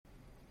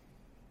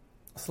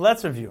So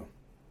let's review.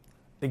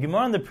 The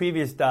Gemara on the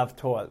previous daf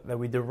taught that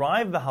we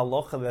derive the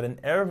halacha that an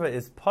erva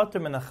is pater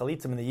min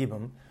hachalitza min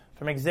yibum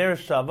from exer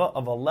shava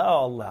of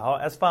Allah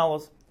as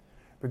follows.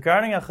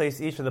 Regarding achais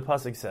isha, the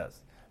pasuk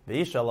says,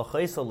 "Veisha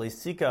lachaisa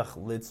leisikach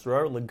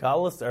litzror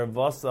legalis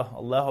ervasa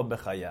aleha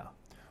bechaya,"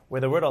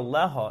 where the word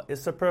aleha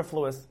is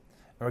superfluous.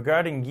 And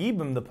regarding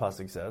yibum, the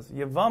pasuk says,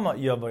 "Yavama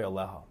yavoy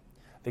aleha."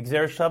 The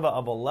exer shava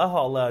of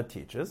aleha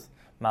teaches,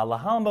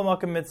 "Ma'alaham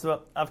b'makam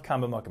mitzvah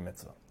avkam b'makam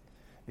mitzvah."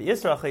 The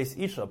Isra Achais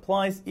Isha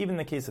applies even in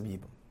the case of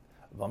Yibum.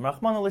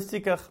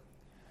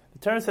 The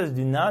Torah says,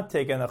 do not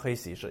take an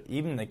Achais Isha,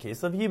 even in the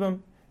case of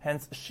Yibum.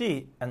 Hence,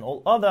 she and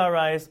all other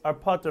arayos are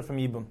pater from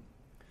Yibum.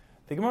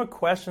 The Gemara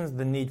questions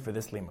the need for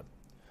this limud.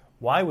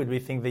 Why would we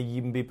think that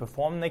Yibum be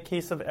performed in the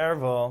case of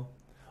Erva?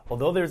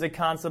 Although there is a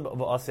concept of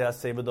Aseh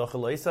Aseh v'dochel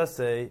lo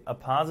yisaseh, a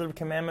positive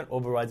commandment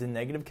overrides a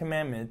negative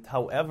commandment.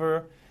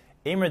 However,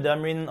 Eimer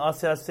damrin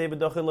Aseh Aseh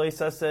v'dochel lo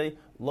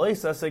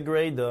yisaseh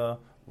greida,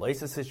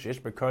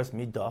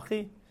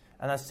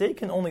 and a say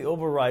can only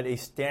override a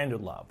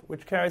standard lav,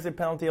 which carries a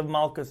penalty of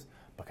malchus,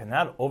 but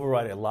cannot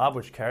override a lav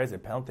which carries a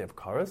penalty of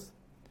karas.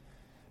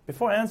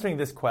 Before answering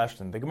this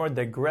question, the Gemara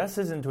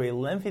digresses into a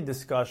lengthy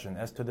discussion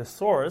as to the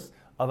source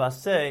of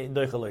aseh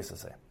doichel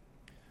leisaseh.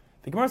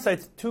 The Gemara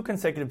cites two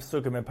consecutive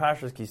psukim in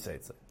Parshas Ki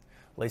Seitzah: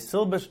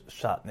 leisilbish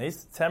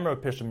shatnes temer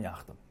pishim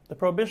yachtam, the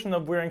prohibition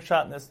of wearing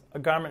shatnes, a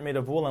garment made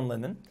of wool and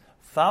linen,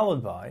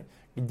 followed by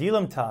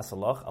Gedilam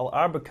tasalach al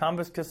arba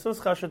canvas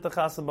kasus chasher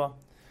tachasaba,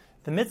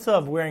 the mitzvah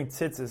of wearing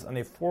tzitzis on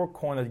a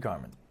four-cornered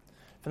garment.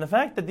 From the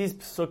fact that these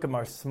psukim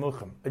are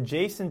smuchim,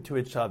 adjacent to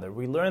each other,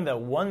 we learn that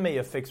one may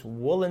affix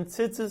woolen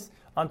tzitzis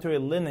onto a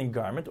linen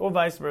garment, or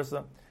vice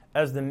versa,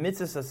 as the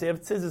mitzvah saseh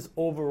of tzitzis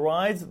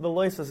overrides the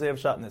lois saseh of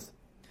shatnez.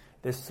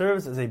 This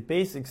serves as a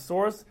basic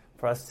source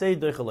for aseh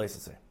doichel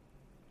leisaseh.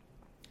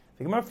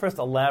 The Gemara first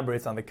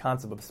elaborates on the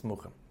concept of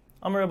smuchim.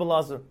 Amar Rebbe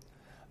Lazar,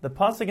 the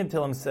pasuk in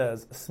Tehillim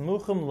says,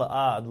 "Smuchim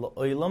la'ad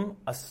la'olam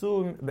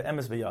asum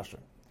be'emes v'yasher."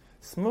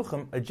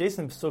 Smuchim,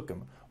 adjacent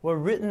psukim, were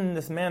written in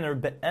this manner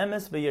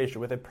be'emes v'yasher,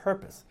 with a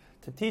purpose,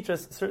 to teach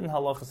us certain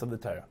halachas of the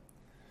Torah.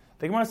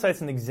 The Gemara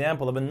cites an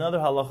example of another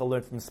halacha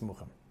learned from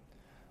smuchim.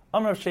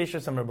 Amar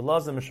Sheshes Amar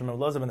Belazar Mishum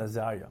Belazar ben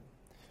Azariah,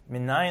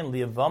 Minayin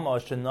liyavama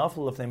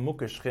shenaflu lefnei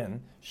mukah shchin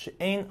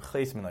she'ein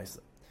ches minaisa.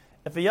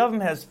 If a yavam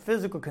has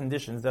physical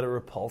conditions that are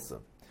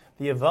repulsive,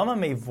 the yavama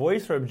may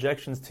voice her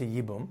objections to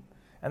yibum,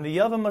 and the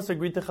Yavam must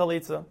agree to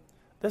Chalitza.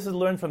 This is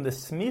learned from the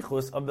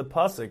smichus of the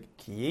pasuk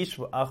Ki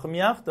yeshvu achum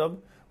yachtav,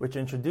 which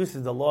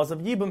introduces the laws of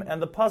Yibum, and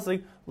the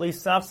pasuk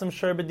Leisafsim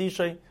shar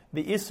b'dishay,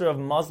 the isser of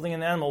muzzling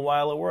an animal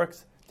while it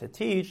works, to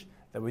teach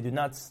that we do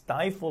not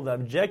stifle the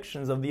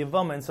objections of the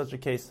Yavama in such a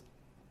case.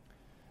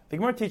 The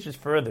Gemara teaches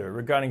further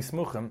regarding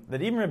smuchim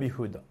that even Rabbi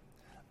Yehuda,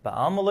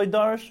 Ba'al Malay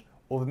Darish,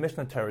 or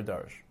Mishnah Torah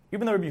Darish,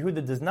 even though Rabbi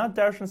Yehuda does not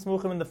darshan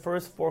smuchim in the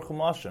first four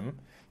chumashim,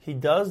 he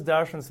does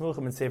darshan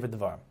smuchim in Sefer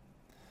Devarim.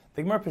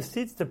 The Gemara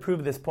proceeds to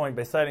prove this point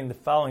by citing the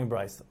following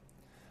brisa.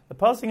 The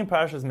pasuk in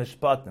Parashas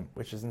Mishpatim,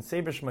 which is in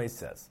Sefer Shmai,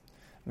 says,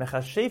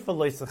 "Mechashefa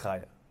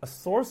loisachaya," a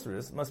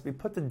sorceress must be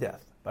put to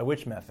death. By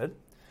which method?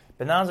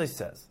 Ben Azai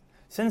says,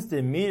 since the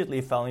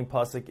immediately following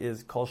pasuk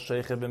is Kol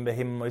Shechev and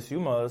Behema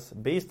Moisumas,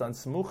 based on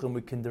Smuchim,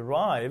 we can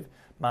derive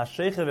Ma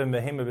Shechev and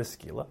Behema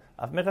Beskila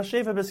of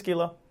Mechashefa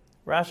Beskila.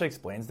 Rashi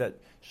explains that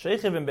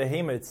Shechev and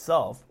Behema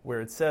itself,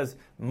 where it says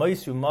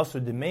Moisu Masu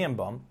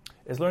Demeambam,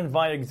 is learned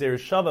via Gzer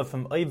Shava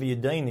from Oivi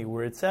Yadaini,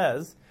 where it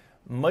says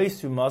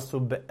Maisu Masu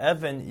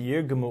Be'even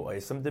Yirgamu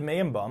Oisam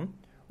Demeambam,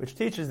 which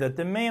teaches that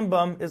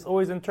Demeambam is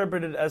always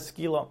interpreted as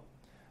Skila.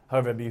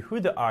 However, Rabbi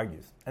Yehuda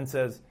argues and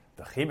says,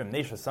 we cannot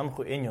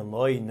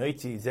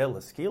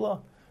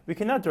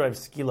derive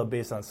Skila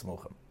based on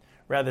Smuchim.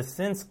 Rather,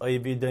 since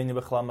Oivi Yadaini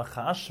B'chla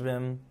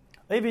Mechashvim,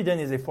 Oivi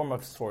Yadaini is a form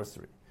of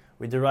sorcery.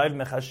 We derive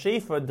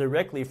Mechashefa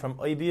directly from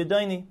Oivi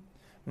Yadaini.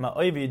 Ma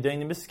Oivi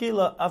Yadaini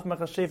B'skila, Af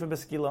Mechashefa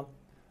B'skila,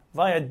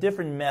 via a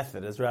different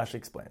method, as Rashi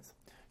explains.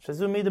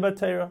 Shazu mida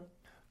b'Torah,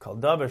 kol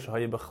davar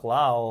shehoye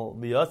b'chlal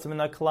b'yotz min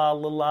haklal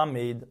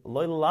l'lamed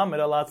lo l'lamed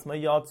al atzma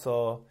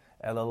yotzo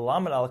el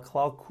l'lamed al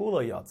klal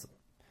kula yotzo.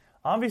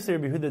 Obviously,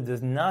 Rabbi Yehuda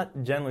does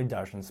not generally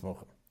darshan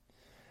smuchim.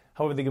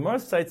 However, the Gemara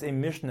cites a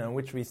Mishnah in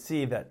which we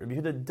see that Rabbi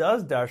Yehuda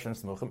does darshan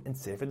smuchim in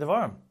Sefer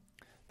Devarim.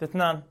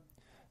 Ditnan,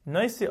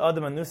 noisi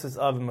adam anusas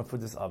av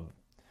mafudis av.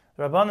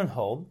 The Rabbanan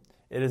hold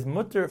it is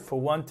mutter for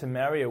one to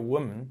marry a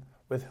woman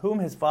with whom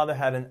his father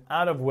had an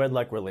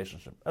out-of-wedlock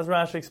relationship. As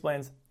Rashi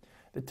explains,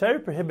 the Torah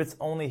prohibits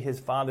only his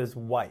father's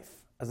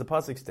wife, as the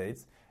pasuk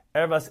states,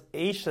 "Ervas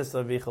eishes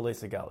avicha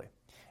leisagali,"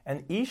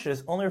 and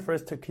eishes only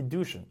refers to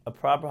kedushin, a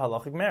proper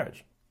halachic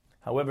marriage.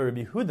 However,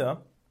 Rabbi Yehuda,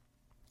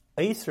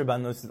 Eisr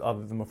banusis av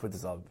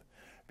v'mufutas av,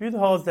 Rabbi Yehuda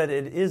holds that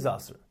it is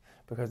asur,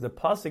 because the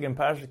pasuk in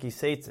Parashat Ki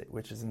Seitzah,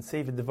 which is in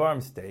Sefer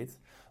Devarim, states,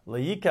 "Lo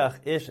ish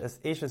es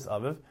eishes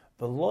aviv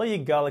v'lo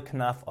yigala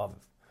knaf aviv."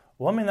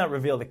 One may not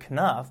reveal the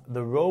knaf,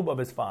 the robe of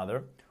his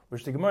father,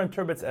 which the Gemara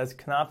interprets as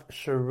knaf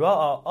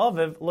shira'a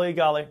aviv lo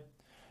yigale.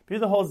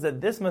 Yehuda holds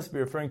that this must be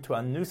referring to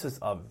anusas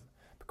aviv,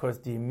 because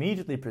the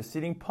immediately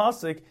preceding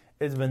pasuk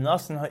is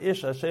v'nasan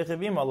ha'isha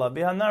sheichivim ala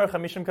bihanarcha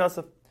mishim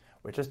kasef,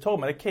 which is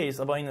told by the case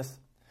of Einus.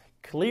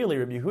 Clearly,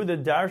 Rabbi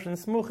Yehuda darshan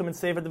smuchim and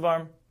sefer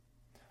devarim.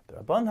 The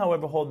Rabban,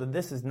 however, hold that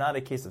this is not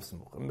a case of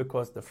smuchim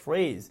because the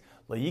phrase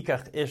lo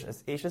yikach ish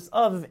es eshes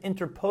aviv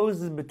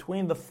interposes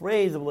between the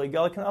phrase of lo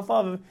yigal knaf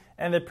aviv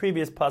and the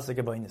previous pasuk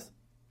of Einus.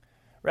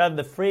 Rather,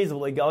 the phrase of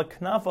lo yigal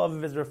knaf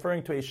aviv is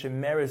referring to a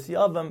shemeris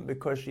yavam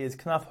because she is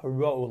knaf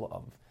haro'ul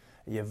aviv,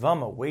 a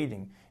yavama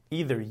waiting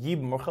either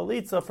yibum or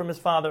chalitza from his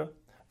father.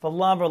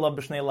 V'lavar la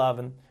b'shnei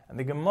lavin. And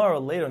the Gemara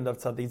later in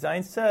Daf Tzaddik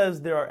Zayin says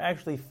there are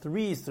actually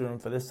 3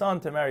 surim for the son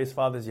to marry his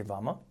father's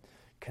yavama: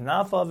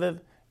 knaf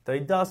aviv,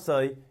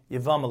 daidasai,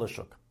 yavama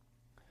l'shuk.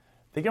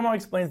 The Gemara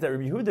explains that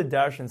Rabbi Yehuda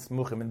darshan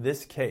smuchim in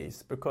this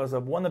case because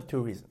of one of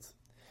 2 reasons.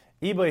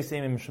 Because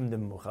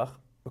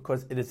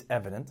it is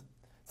evident.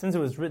 Since it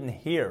was written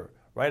here,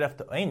 right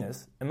after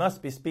Einus, it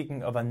must be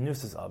speaking of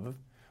Anusas Aviv,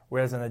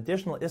 whereas an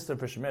additional Isser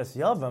for Shemeres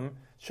Yavam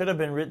should have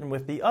been written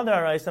with the other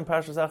Arais and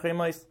Parshas Achrei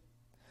Mos.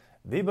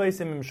 Because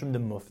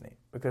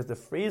the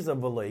phrase of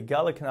V'lo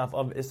yigal knaf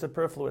aviv is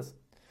superfluous.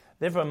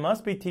 Therefore, it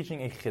must be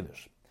teaching a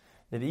Chiddush,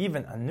 that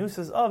even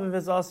Anusas Aviv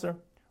is Aser,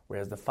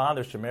 whereas the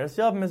father Shemeres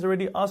Yavam is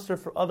already Aser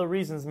for other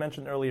reasons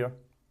mentioned earlier.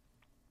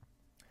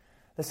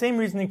 The same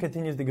reasoning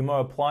continues the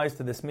Gemara applies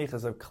to the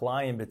smichas of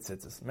Klai and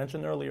Betzitzis,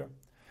 mentioned earlier.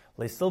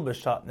 Leisil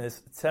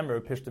b'shatnis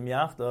tzemer pishtim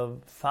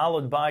yachdav,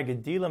 followed by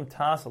gedilim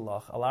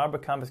tasalach al arba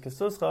kampes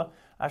kesuscha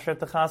asher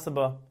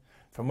techasaba,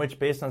 from which,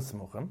 based on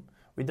smuchim,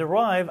 we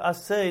derive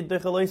asay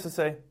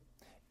dechaloisasay.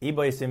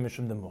 Iba yisim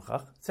mishum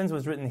demuchach. Since it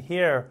was written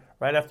here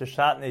right after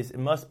shatnis, it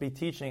must be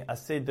teaching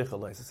asay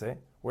dechaloisasay,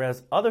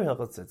 whereas other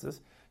hilchot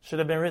tzitzis should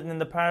have been written in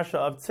the parasha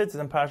of tzitzis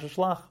and parasha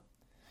shlach.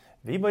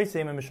 V'iba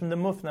yisim mishum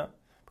demufna.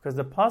 Because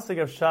the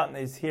pasuk of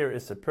shatnes here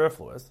is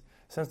superfluous,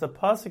 since the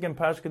pasuk in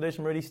Parashat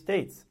Kedoshim already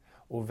states,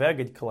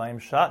 "Uveged kalayim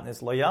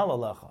shatnes loyal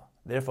alacha."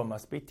 Therefore,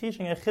 must be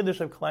teaching a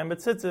chiddush of kalayim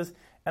betzitzis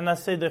and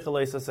asay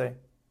dechaleisasay.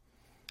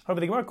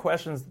 However, the Gemara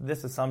questions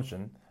this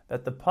assumption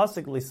that the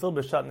pasuk lisil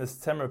b'shatnes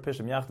tzemer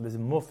pishim yachdav is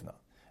mufna,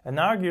 and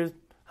argues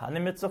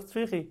hanim mitzvach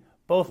tzrichi.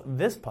 Both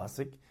this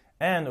pasuk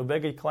and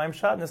uveged kalayim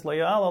shatnes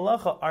loyal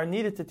alacha are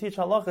needed to teach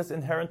halachas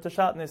inherent to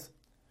shatnes.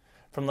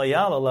 From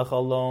loyal alacha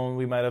alone,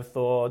 we might have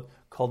thought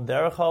called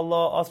derech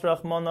Allah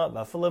asrachmana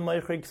v'afilim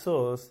meichrig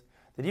sus,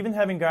 that even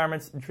having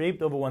garments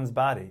draped over one's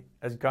body,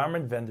 as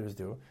garment vendors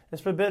do, is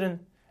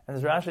forbidden. And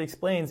as Rashi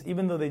explains,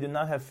 even though they do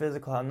not have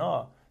physical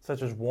hana,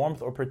 such as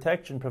warmth or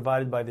protection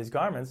provided by these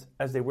garments,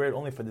 as they wear it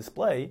only for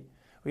display,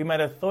 we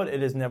might have thought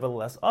it is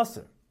nevertheless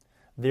asr.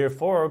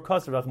 Therefore,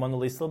 kasr rachmana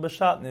lisil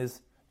b'shatnis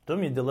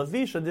dumi de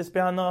lavisha dis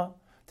behana,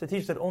 to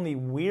teach that only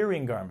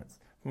wearing garments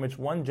from which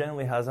one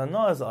generally has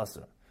hana is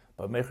asr,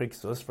 but meichrig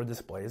sus for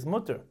display is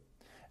mutter.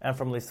 And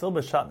from Leisil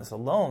b'shatnis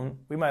alone,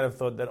 we might have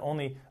thought that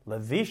only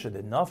Levisha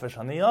did nafesh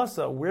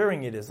haniyasa,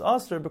 wearing it is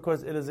aser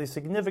because it is a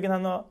significant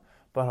hana,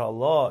 but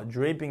Allah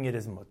draping it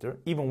is mutter,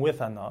 even with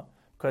hana,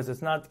 because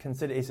it's not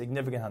considered a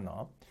significant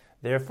hana.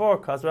 Therefore,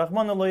 kas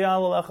rachmana lo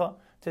ya'al alecha,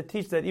 to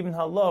teach that even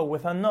Allah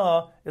with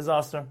hana is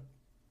aser.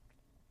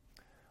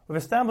 We've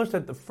established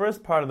that the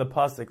first part of the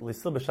pasuk,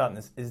 Leisil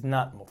b'shatnis, is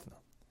not mufna.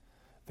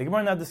 The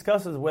Gemara now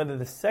discusses whether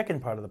the second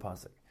part of the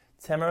pasuk,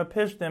 Tzemer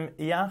pishtim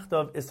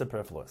yachdav, is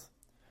superfluous.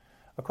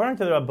 According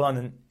to the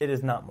Rabbanan, it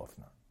is not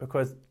mufna,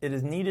 because it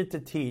is needed to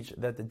teach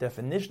that the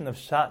definition of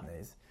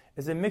shatnes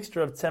is a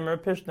mixture of tzemer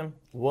pishtim,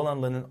 wool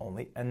and linen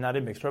only, and not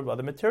a mixture of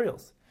other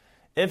materials.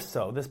 If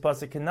so, this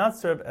pasuk cannot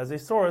serve as a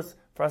source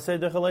for asay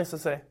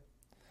dechaleisasay.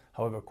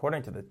 However,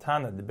 according to the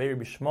Tana, the Be'er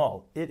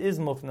Bishmal, it is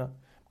mufna,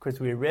 because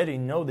we already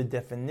know the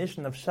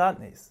definition of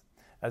shatnes.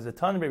 As the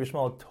Tana Be'er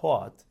Bishmal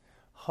taught,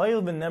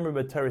 Hayil v'nemr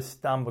b'teres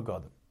stam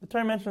b'gadim. The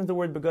Torah mentions the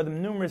word b'gadim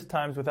numerous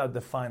times without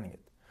defining it.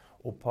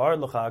 But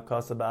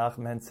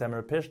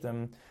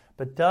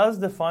does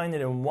define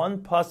it in one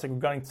pasuk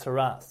regarding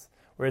tzaras,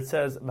 where it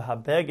says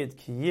v'habeged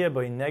kiyeh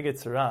by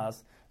neged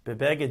tzaras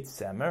bebeged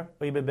semer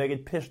or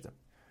bebeged pishtim,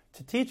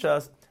 to teach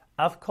us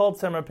af kol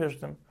tzemer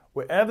pishtim.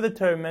 Wherever the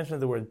Torah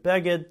mentions the word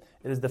beged,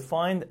 it is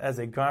defined as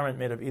a garment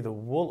made of either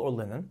wool or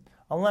linen,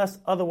 unless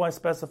otherwise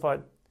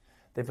specified.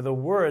 Therefore, the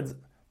words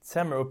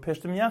tzemer or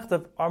pishtim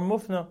yachtav are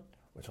mufna,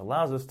 which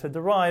allows us to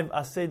derive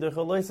asay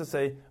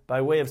dechaleisasay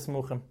by way of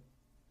smuchim.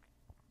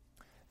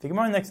 The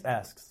Gemara next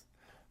asks,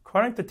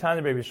 according to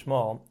Tana Be'er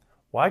Bishmal,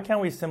 why can't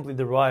we simply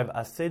derive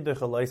asay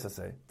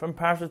dechaleisasay from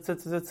Parashat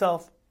Tzitzis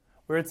itself,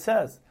 where it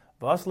says,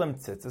 "V'aslem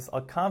tzitzis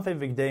al kanfei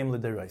vigdeim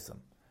l'dereisam,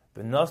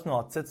 v'nosnu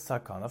al tzitzis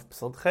hakanaf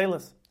p'sil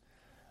tchelis."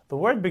 The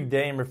word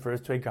bigdeim refers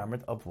to a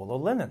garment of wool or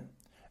linen,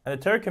 and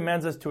the Torah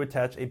commands us to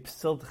attach a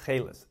p'sil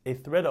tchelis, a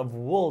thread of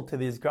wool, to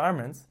these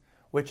garments,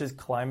 which is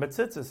klaim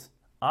b'tzitzis,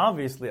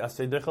 obviously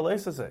asay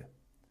dechaleisasay.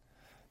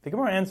 The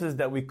Gemara answers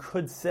that we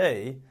could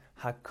say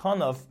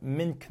hakanaf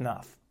min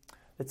knaf.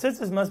 The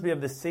tzitzis must be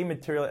of the same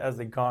material as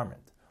the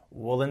garment.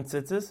 Woolen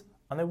tzitzis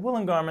on a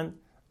woolen garment,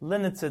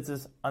 linen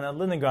tzitzis on a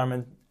linen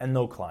garment, and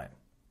no klaim.